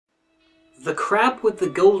The Crab with the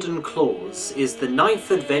Golden Claws is the ninth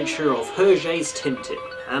adventure of Hergé's Tintin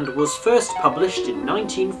and was first published in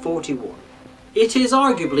 1941. It is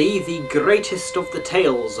arguably the greatest of the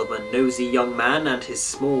tales of a nosy young man and his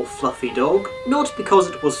small fluffy dog, not because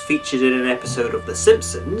it was featured in an episode of The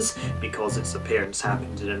Simpsons, because its appearance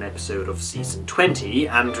happened in an episode of season 20,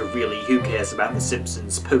 and really who cares about The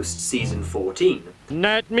Simpsons post-season 14.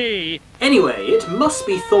 Not me! Anyway, it must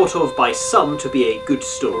be thought of by some to be a good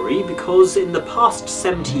story because in the past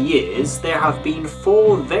 70 years there have been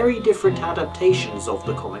 4 very different adaptations of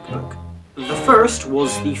the comic book. The first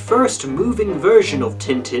was the first moving version of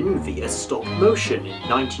Tintin via stop motion in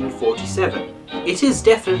 1947. It is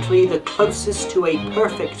definitely the closest to a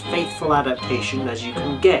perfect faithful adaptation as you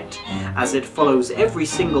can get, as it follows every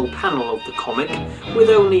single panel of the comic with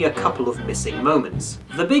only a couple of missing moments.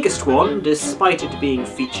 The biggest one, despite it being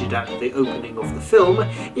featured at the opening of the film,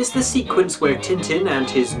 is the sequence where Tintin and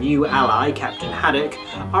his new ally Captain Haddock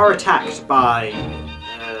are attacked by...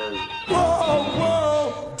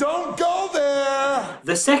 Whoa! Don't go there!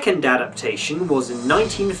 The second adaptation was in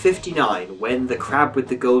 1959 when The Crab with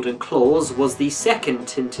the Golden Claws was the second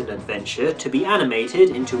Tintin adventure to be animated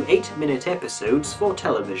into 8-minute episodes for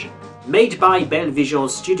television. Made by Belvision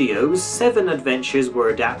Studios, 7 adventures were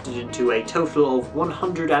adapted into a total of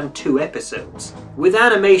 102 episodes. With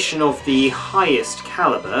animation of the highest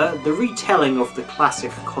caliber, the retelling of the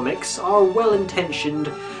classic comics are well-intentioned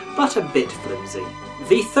but a bit flimsy.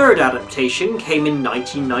 The third adaptation came in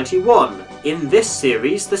 1991. In this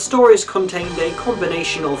series, the stories contained a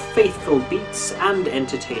combination of faithful beats and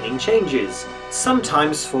entertaining changes,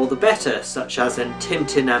 sometimes for the better, such as in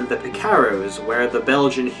Tintin and the Picaros, where the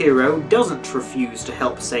Belgian hero doesn't refuse to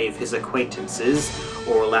help save his acquaintances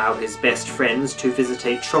or allow his best friends to visit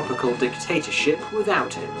a tropical dictatorship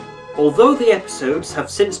without him. Although the episodes have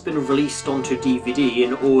since been released onto DVD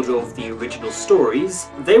in order of the original stories,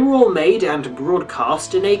 they were all made and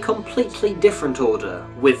broadcast in a completely different order,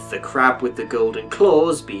 with The Crab with the Golden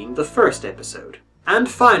Claws being the first episode. And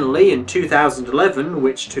finally, in 2011,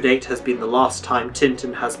 which to date has been the last time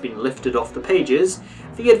Tintin has been lifted off the pages,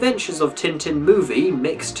 The Adventures of Tintin movie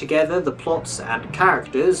mixed together the plots and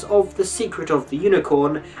characters of The Secret of the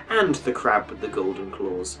Unicorn and The Crab with the Golden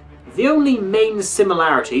Claws. The only main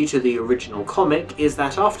similarity to the original comic is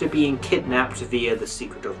that after being kidnapped via The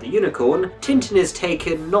Secret of the Unicorn, Tintin is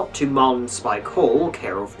taken not to Marlinspike Hall,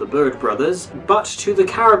 care of the Bird Brothers, but to the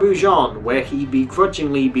Caribou Jean, where he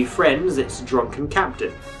begrudgingly befriends its drunken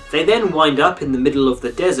captain. They then wind up in the middle of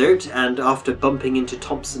the desert, and after bumping into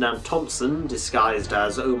Thompson and Thompson, disguised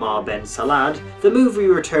as Omar Ben Salad, the movie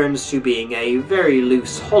returns to being a very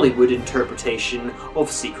loose Hollywood interpretation of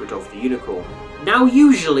Secret of the Unicorn. Now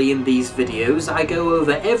usually in these videos I go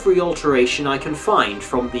over every alteration I can find,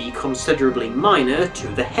 from the considerably minor to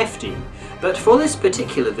the hefty, but for this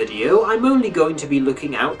particular video I'm only going to be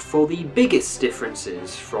looking out for the biggest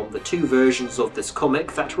differences from the 2 versions of this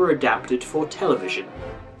comic that were adapted for television.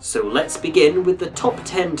 So let's begin with the top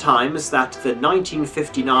 10 times that the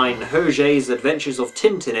 1959 Hergé's Adventures of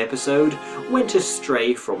Tintin episode went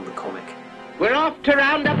astray from the comic. We're off to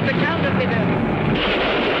round up the counterfeiter!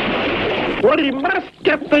 We must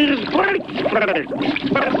get these grapes!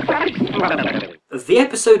 The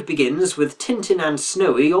episode begins with Tintin and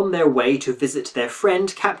Snowy on their way to visit their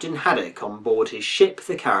friend Captain Haddock on board his ship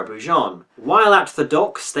the Caribou Jean. While at the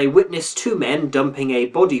docks, they witness 2 men dumping a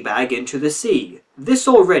body bag into the sea. This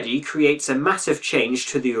already creates a massive change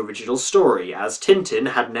to the original story, as Tintin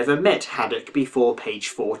had never met Haddock before page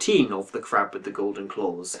 14 of The Crab with the Golden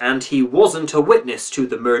Claws, and he wasn't a witness to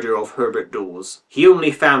the murder of Herbert Dawes. He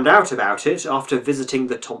only found out about it after visiting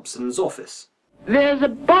the Thompsons' office. There's a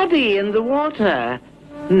body in the water.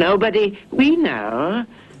 Nobody we know.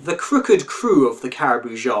 The crooked crew of the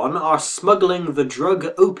Caribou Jean are smuggling the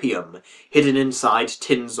drug opium, hidden inside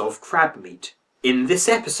tins of crab meat. In this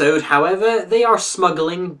episode, however, they are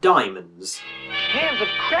smuggling diamonds. Cans of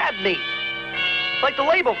crab meat! Like the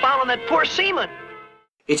label found on that poor seaman!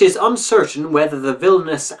 It is uncertain whether the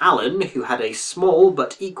villainous Alan, who had a small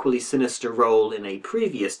but equally sinister role in a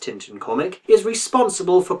previous Tintin comic, is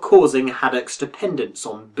responsible for causing Haddock's dependence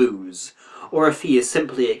on booze, or if he is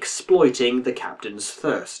simply exploiting the captain's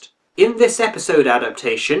thirst. In this episode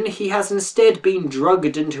adaptation, he has instead been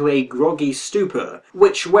drugged into a groggy stupor,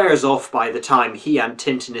 which wears off by the time he and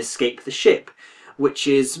Tintin escape the ship, which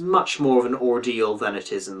is much more of an ordeal than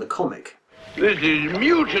it is in the comic. This is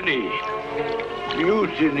mutiny!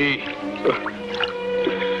 Mutiny!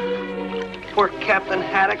 Poor Captain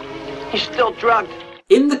Haddock. He's still drugged.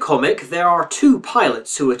 In the comic, there are 2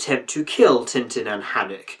 pilots who attempt to kill Tintin and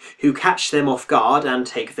Haddock, who catch them off guard and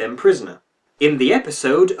take them prisoner. In the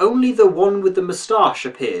episode, only the one with the moustache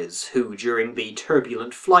appears, who, during the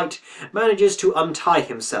turbulent flight, manages to untie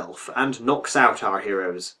himself and knocks out our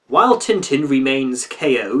heroes. While Tintin remains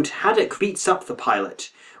KO'd, Haddock beats up the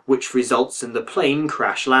pilot, which results in the plane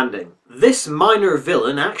crash landing. This minor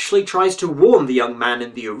villain actually tries to warn the young man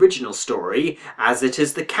in the original story, as it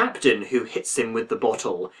is the captain who hits him with the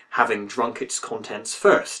bottle, having drunk its contents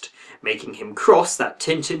first, making him cross that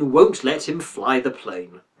Tintin won't let him fly the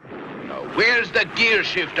plane. Where's the gear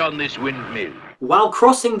shift on this windmill? While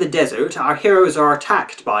crossing the desert, our heroes are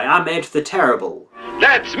attacked by Ahmed the Terrible.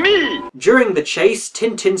 That's me! During the chase,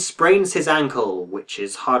 Tintin sprains his ankle, which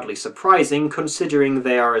is hardly surprising considering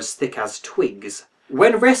they are as thick as twigs.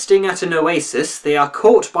 When resting at an oasis, they are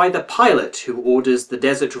caught by the pilot, who orders the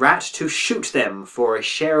desert rat to shoot them for a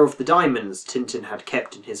share of the diamonds Tintin had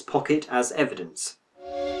kept in his pocket as evidence.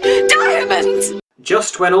 Diamonds!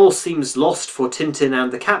 Just when all seems lost for Tintin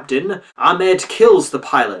and the captain, Ahmed kills the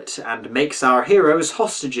pilot and makes our heroes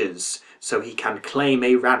hostages, so he can claim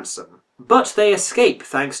a ransom. But they escape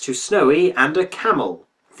thanks to Snowy and a camel.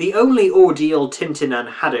 The only ordeal Tintin and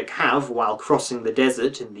Haddock have while crossing the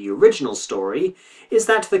desert in the original story is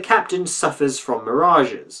that the captain suffers from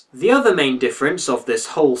mirages. The other main difference of this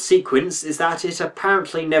whole sequence is that it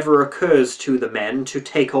apparently never occurs to the men to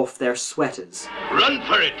take off their sweaters. Run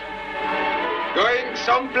for it! Going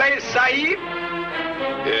someplace, Sahib?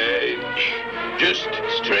 Just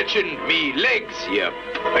stretching me legs, you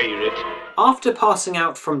pirate. After passing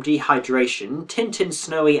out from dehydration, Tintin,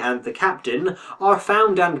 Snowy and the captain are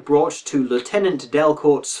found and brought to Lieutenant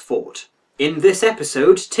Delcourt's fort. In this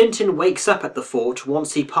episode, Tintin wakes up at the fort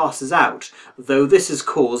once he passes out, though this is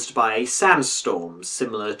caused by a sandstorm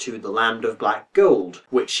similar to The Land of Black Gold,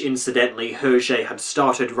 which incidentally Hergé had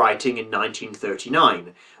started writing in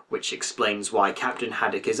 1939, which explains why Captain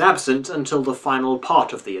Haddock is absent until the final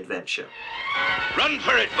part of the adventure. Run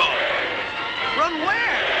for it, boy! Run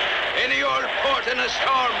where? Any old port in a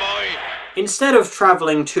storm, boy! Instead of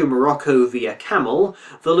travelling to Morocco via camel,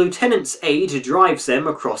 the lieutenant's aide drives them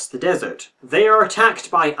across the desert. They are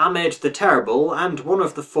attacked by Ahmed the Terrible and one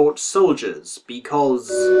of the fort's soldiers, because...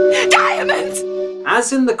 Diamonds!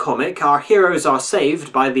 As in the comic, our heroes are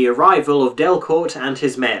saved by the arrival of Delcourt and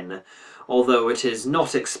his men, although it is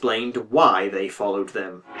not explained why they followed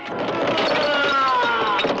them.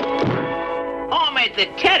 Ahmed the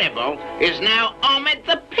Terrible is now Ahmed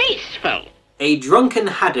the Peaceful. A drunken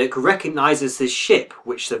Haddock recognises his ship,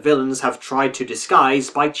 which the villains have tried to disguise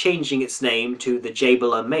by changing its name to the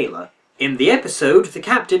Jabala Mela. In the episode, the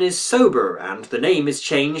captain is sober and the name is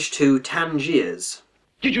changed to Tangiers.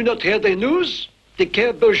 Did you not hear the news? The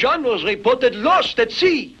Cape Beaujean was reported lost at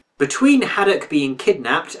sea. Between Haddock being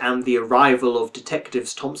kidnapped and the arrival of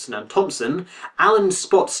detectives Thompson and Thompson, Alan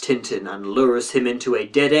spots Tintin and lures him into a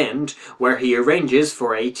dead end where he arranges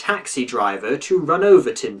for a taxi driver to run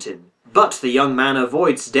over Tintin. But the young man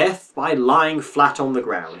avoids death by lying flat on the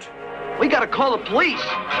ground. We gotta call the police.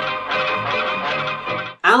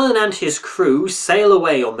 Alan and his crew sail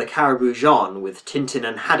away on the Caribou Jean with Tintin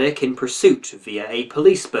and Haddock in pursuit via a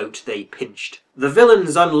police boat they pinched. The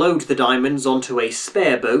villains unload the diamonds onto a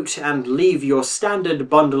spare boat and leave your standard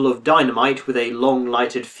bundle of dynamite with a long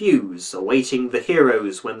lighted fuse awaiting the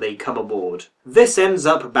heroes when they come aboard. This ends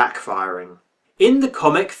up backfiring. In the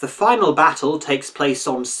comic, the final battle takes place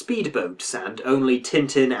on speedboats and only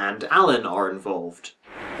Tintin and Alan are involved.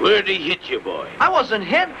 Where'd he hit you, boy? I wasn't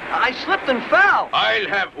hit. I slipped and fell. I'll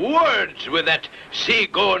have words with that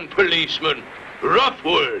sea-going policeman. Rough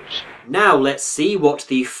words. Now let's see what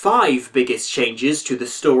the 5 biggest changes to the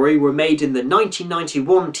story were made in the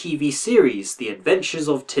 1991 TV series, The Adventures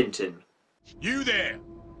of Tintin. You there!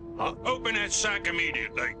 Open that sack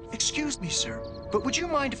immediately. Excuse me, sir, but would you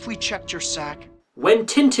mind if we checked your sack? When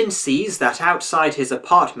Tintin sees that outside his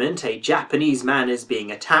apartment a Japanese man is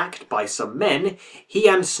being attacked by some men, he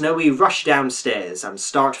and Snowy rush downstairs and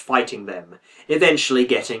start fighting them, eventually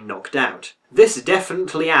getting knocked out. This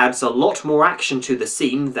definitely adds a lot more action to the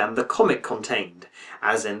scene than the comic contained,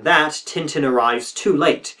 as in that Tintin arrives too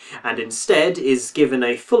late and instead is given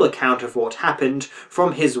a full account of what happened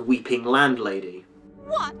from his weeping landlady.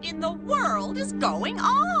 What in the world is going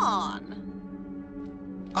on?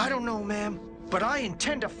 I don't know, ma'am, but I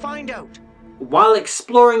intend to find out. While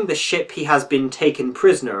exploring the ship he has been taken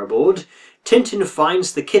prisoner aboard, Tintin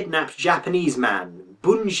finds the kidnapped Japanese man,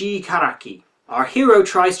 Bunji Karaki. Our hero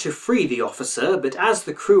tries to free the officer, but as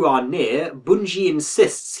the crew are near, Bunji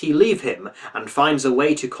insists he leave him and finds a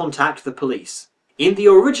way to contact the police. In the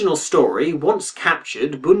original story, once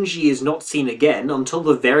captured, Bunji is not seen again until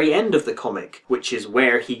the very end of the comic, which is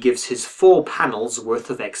where he gives his 4 panels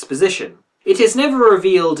worth of exposition. It is never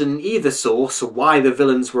revealed in either source why the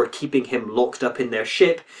villains were keeping him locked up in their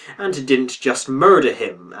ship and didn't just murder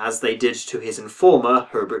him, as they did to his informer,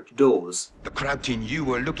 Herbert Dawes. The crab tin you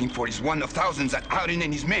were looking for is one of thousands that Allen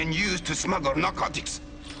and his men used to smuggle narcotics.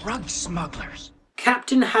 Drug smugglers.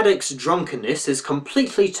 Captain Haddock's drunkenness is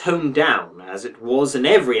completely toned down, as it was in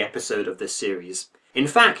every episode of this series. In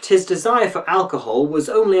fact, his desire for alcohol was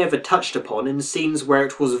only ever touched upon in scenes where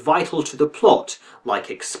it was vital to the plot, like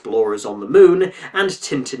Explorers on the Moon and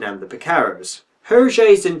Tintin and the Picaros.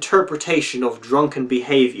 Hergé's interpretation of drunken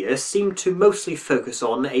behaviour seemed to mostly focus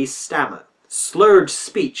on a stammer. Slurred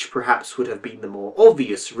speech perhaps would have been the more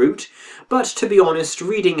obvious route, but to be honest,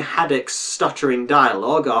 reading Haddock's stuttering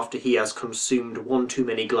dialogue after he has consumed one too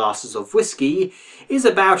many glasses of whiskey is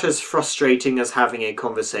about as frustrating as having a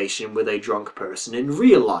conversation with a drunk person in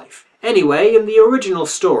real life. Anyway, in the original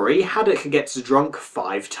story, Haddock gets drunk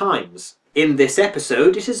 5 times. In this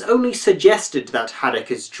episode, it is only suggested that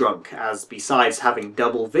Haddock is drunk, as besides having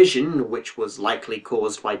double vision, which was likely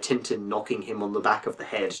caused by Tintin knocking him on the back of the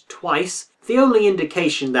head twice, the only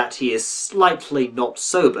indication that he is slightly not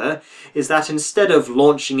sober is that instead of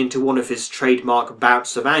launching into one of his trademark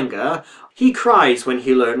bouts of anger, he cries when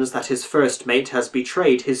he learns that his first mate has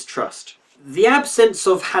betrayed his trust. The absence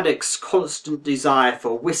of Haddock's constant desire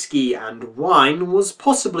for whiskey and wine was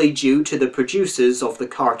possibly due to the producers of the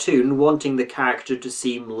cartoon wanting the character to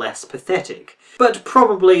seem less pathetic, but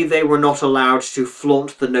probably they were not allowed to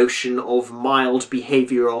flaunt the notion of mild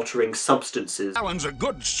behaviour-altering substances. Alan's a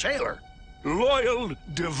good sailor. Loyal,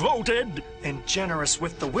 devoted, And generous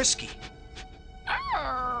with the whiskey.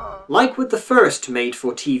 Like with the first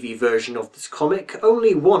made-for-TV version of this comic,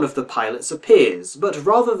 only one of the pilots appears, but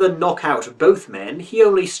rather than knock out both men, he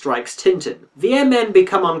only strikes Tintin. The airmen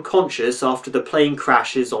become unconscious after the plane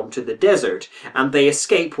crashes onto the desert, and they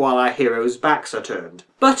escape while our heroes' backs are turned.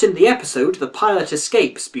 But in the episode, the pilot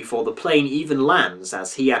escapes before the plane even lands,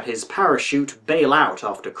 as he and his parachute bail out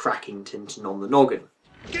after cracking Tintin on the noggin.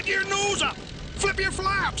 get your nose up. Flip your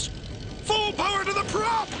flaps. Full power to the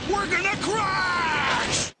prop. We're gonna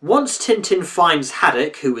crash. Once Tintin finds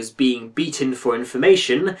Haddock, who is being beaten for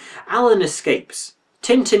information, Alan escapes.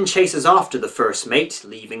 Tintin chases after the first mate,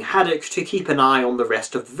 leaving Haddock to keep an eye on the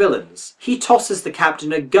rest of the villains. He tosses the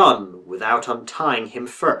captain a gun without untying him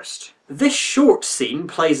first. This short scene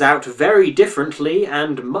plays out very differently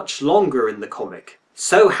and much longer in the comic.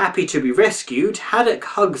 So happy to be rescued, Haddock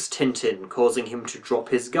hugs Tintin, causing him to drop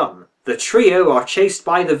his gun. The trio are chased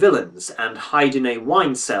by the villains and hide in a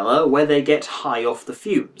wine cellar where they get high off the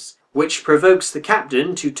fumes, which provokes the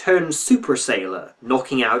captain to turn Super Sailor,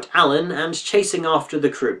 knocking out Alan and chasing after the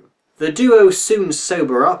crew. The duo soon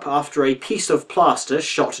sober up after a piece of plaster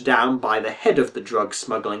shot down by the head of the drug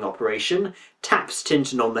smuggling operation taps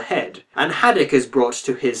Tintin on the head, and Haddock is brought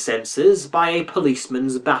to his senses by a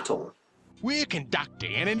policeman's baton. We're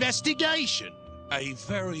conducting an investigation. A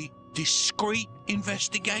very discreet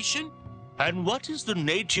investigation? And what is the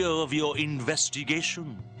nature of your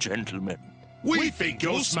investigation, gentlemen? We think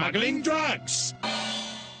you're smuggling drugs.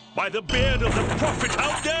 By the beard of the prophet,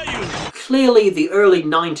 how dare you! Clearly, the early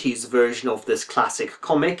 90s version of this classic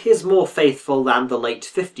comic is more faithful than the late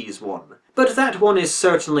 50s one, but that one is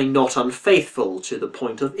certainly not unfaithful to the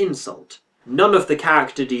point of insult. None of the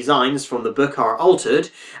character designs from the book are altered,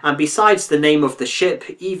 and besides the name of the ship,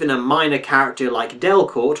 even a minor character like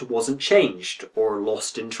Delcourt wasn't changed, or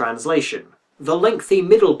lost in translation. The lengthy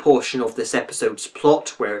middle portion of this episode's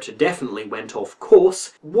plot, where it definitely went off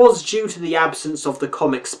course, was due to the absence of the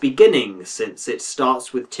comic's beginning, since it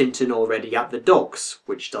starts with Tintin already at the docks,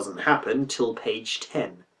 which doesn't happen till page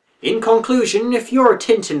 10. In conclusion, if you're a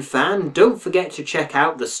Tintin fan, don't forget to check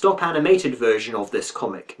out the stop animated version of this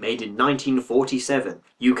comic, made in 1947.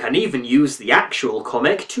 You can even use the actual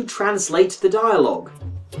comic to translate the dialogue.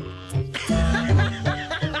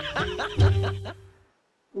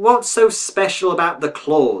 What's so special about the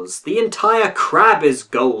claws? The entire crab is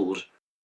gold.